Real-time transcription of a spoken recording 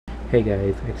Hey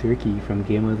guys, it's Ricky from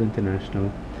Gamers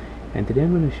International, and today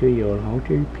I'm going to show you all how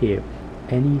to repair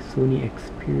any Sony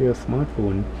Xperia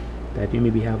smartphone that you may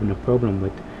be having a problem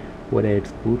with, whether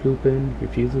it's boot looping,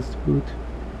 refuses to boot,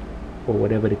 or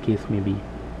whatever the case may be.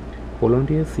 Hold on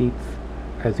to your seats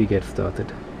as we get started.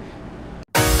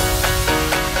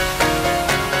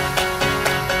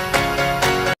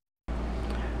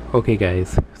 Okay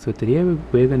guys, so today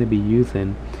we're going to be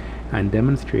using and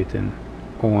demonstrating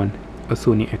on a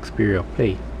Sony Xperia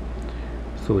Play.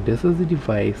 So this is the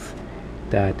device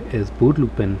that is boot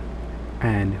looping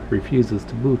and refuses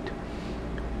to boot.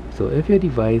 So if your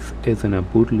device is in a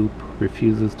boot loop,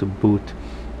 refuses to boot,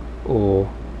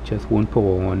 or just won't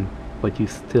power on, but you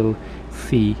still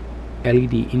see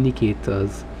LED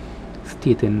indicators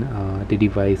stating the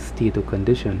device state or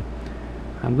condition,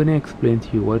 I'm going to explain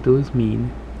to you what those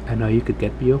mean and how you could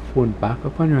get your phone back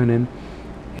up and running.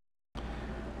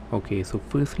 Okay, so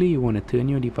firstly you want to turn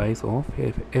your device off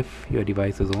if your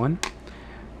device is on,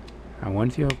 and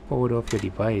once you have powered off your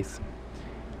device,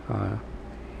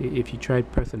 if you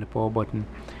tried pressing the power button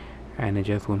and it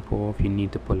just won't power off, you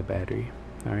need to pull the battery.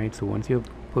 Alright, so once you've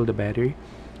pulled the battery,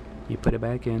 you put it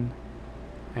back in,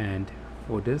 and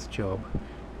for this job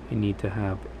you need to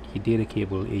have a data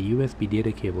cable, a USB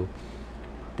data cable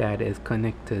that is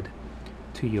connected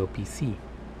to your PC.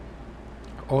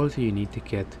 Also you need to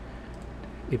get,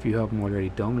 if you haven't already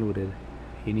downloaded,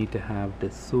 you need to have the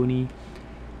Sony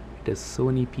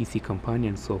PC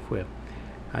companion software.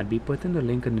 I'll be putting the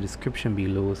link in the description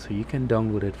below so you can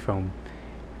download it from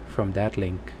that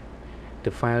link.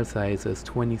 The file size is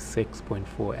 26.4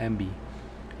 MB,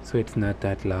 so it's not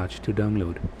that large to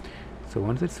download. So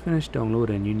once it's finished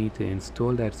downloading, you need to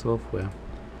install that software.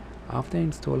 After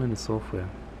installing the software,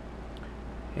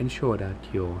 ensure that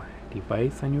your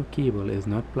device and your cable is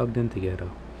not plugged in together.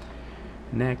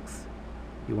 Next,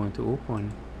 you want to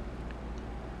open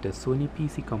the Sony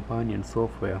PC companion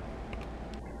software.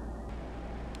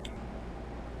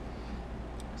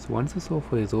 So once the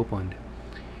software is opened,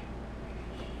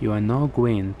 you are now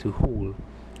going to hold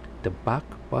the back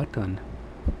button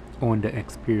on the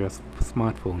Xperia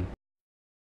smartphone.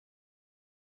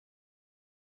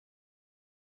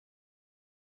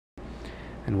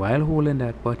 And while holding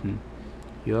that button,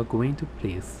 you are going to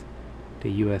place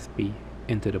the USB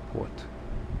into the port.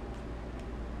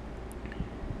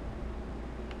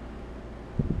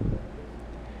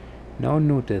 Now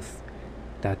notice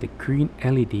that the green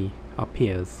LED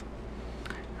appears,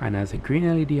 and as the green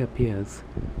LED appears,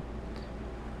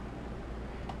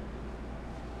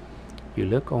 you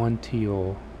look onto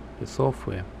your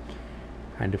software,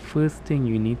 and the first thing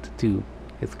you need to do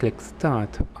is click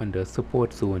Start under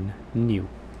Support Zone New.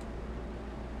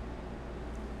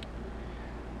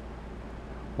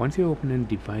 Once you open a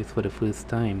device for the first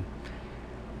time,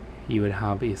 you will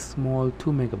have a small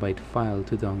 2 MB file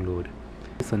to download.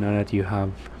 So now that you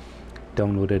have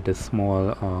downloaded the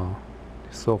small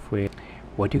software,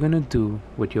 what you're gonna do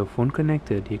with your phone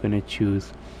connected, you're gonna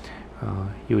choose,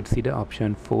 you would see the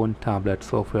option Phone Tablet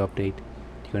Software Update.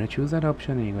 You're gonna choose that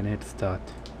option and you're gonna hit Start.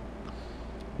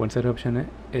 Once that option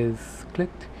is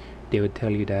clicked, they would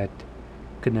tell you that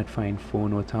could not find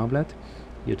phone or tablet.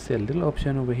 You'd see a little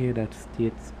option over here that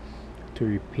states to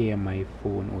repair my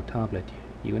phone or tablet.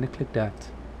 You're gonna click that.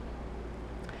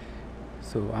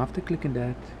 So after clicking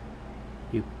that,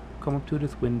 you come up to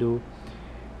this window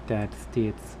that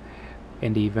states,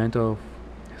 in the event of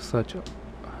such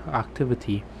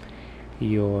activity,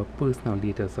 your personal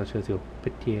data such as your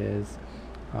pictures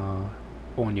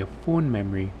on your phone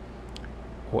memory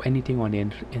or anything on the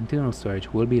internal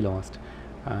storage will be lost,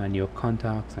 and your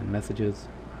contacts and messages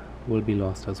will be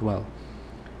lost as well.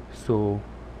 So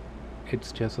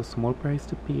it's just a small price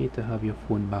to pay to have your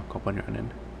phone back up and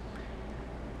running.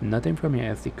 Nothing from your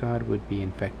SD card would be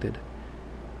infected.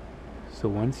 So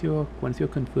once you're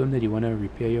confirmed that you want to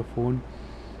repair your phone,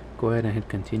 go ahead and hit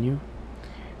continue.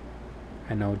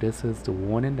 And now this is the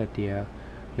warning that they are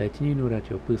letting you know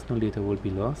that your personal data will be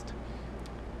lost.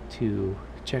 To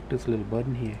check this little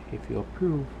button here, if you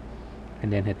approve,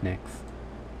 and then hit next.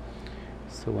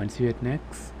 So once you hit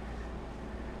next,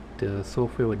 the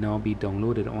software would now be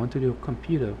downloaded onto your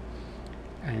computer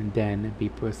and then be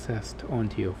processed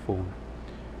onto your phone.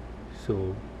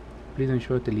 So please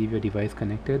ensure to leave your device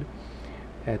connected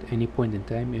at any point in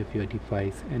time. If your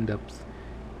device ends up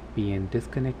being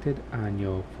disconnected and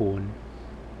your phone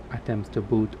attempts to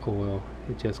boot or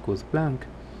it just goes blank,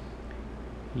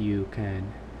 you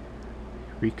can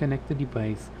reconnect the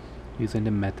device using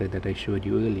the method that I showed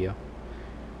you earlier.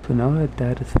 So now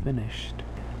that is finished,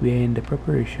 we are in the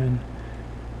preparation.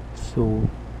 So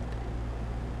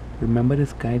remember,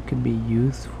 this guide can be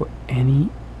used for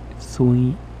any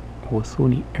Sony or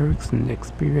Sony Ericsson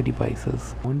Xperia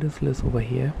devices. On this list over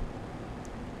here,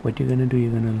 what you're gonna do,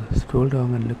 you're gonna scroll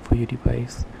down and look for your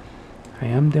device. I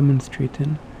am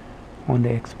demonstrating on the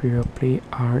Xperia Play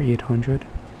R800,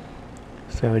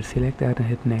 so I would select that and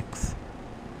hit next.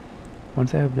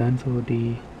 Once I have done so,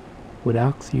 they would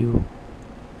ask you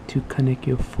to connect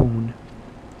your phone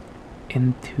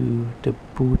into the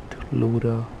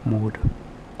bootloader mode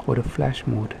or the flash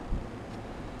mode.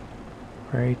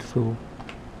 Right, so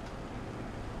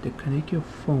to connect your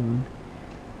phone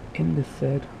in the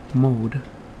said mode,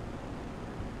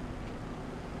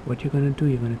 what you're gonna do,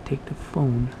 you're gonna take the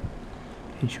phone,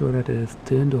 ensure that it is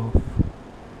turned off.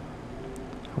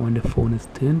 And when the phone is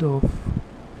turned off,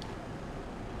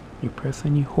 you press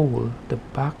and you hold the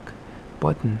back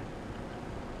button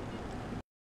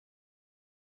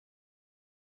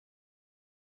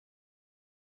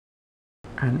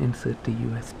and insert the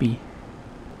USB.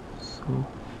 So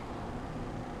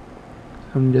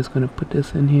I'm just gonna put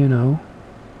this in here now.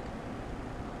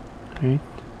 Right,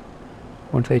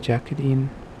 once I jack it in,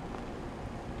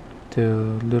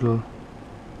 the little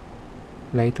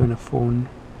light on the phone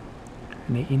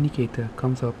and the indicator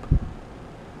comes up,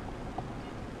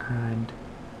 and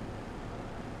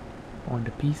on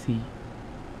the PC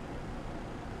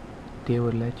they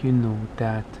will let you know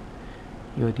that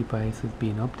your device is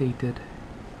being updated,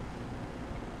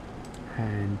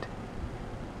 and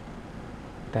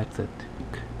that's it.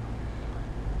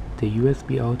 The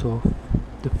USB out of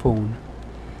the phone,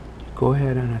 go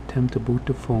ahead and attempt to boot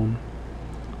the phone.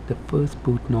 The first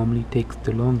boot normally takes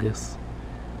the longest,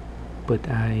 but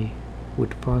I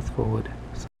would fast forward.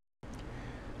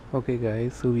 Okay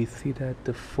guys, so we see that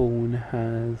the phone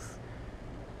has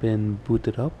been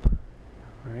booted up.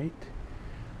 Right,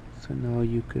 so now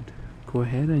you could go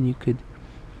ahead and you could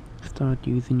start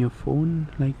using your phone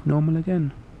like normal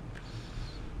again.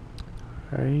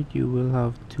 Right, you will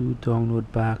have to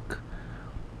download back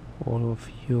all of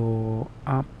your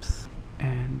apps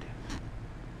and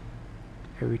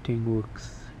everything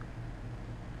works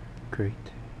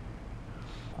great.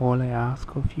 All I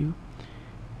ask of you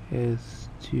is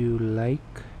to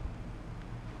like,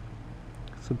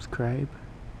 subscribe,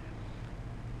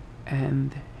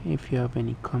 and if you have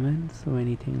any comments or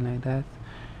anything like that,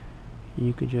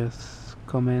 you could just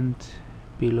comment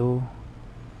below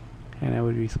and I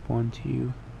will respond to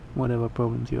you, whatever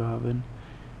problems you're having.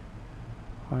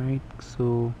 Alright,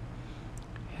 so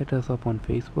hit us up on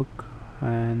Facebook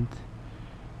and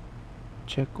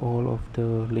check all of the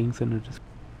links in the description.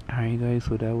 Alright guys,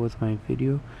 so that was my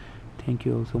video. Thank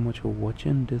you all so much for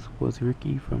watching. This was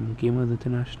Ricky from Gamers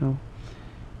International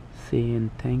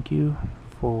saying thank you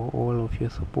for all of your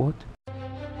support.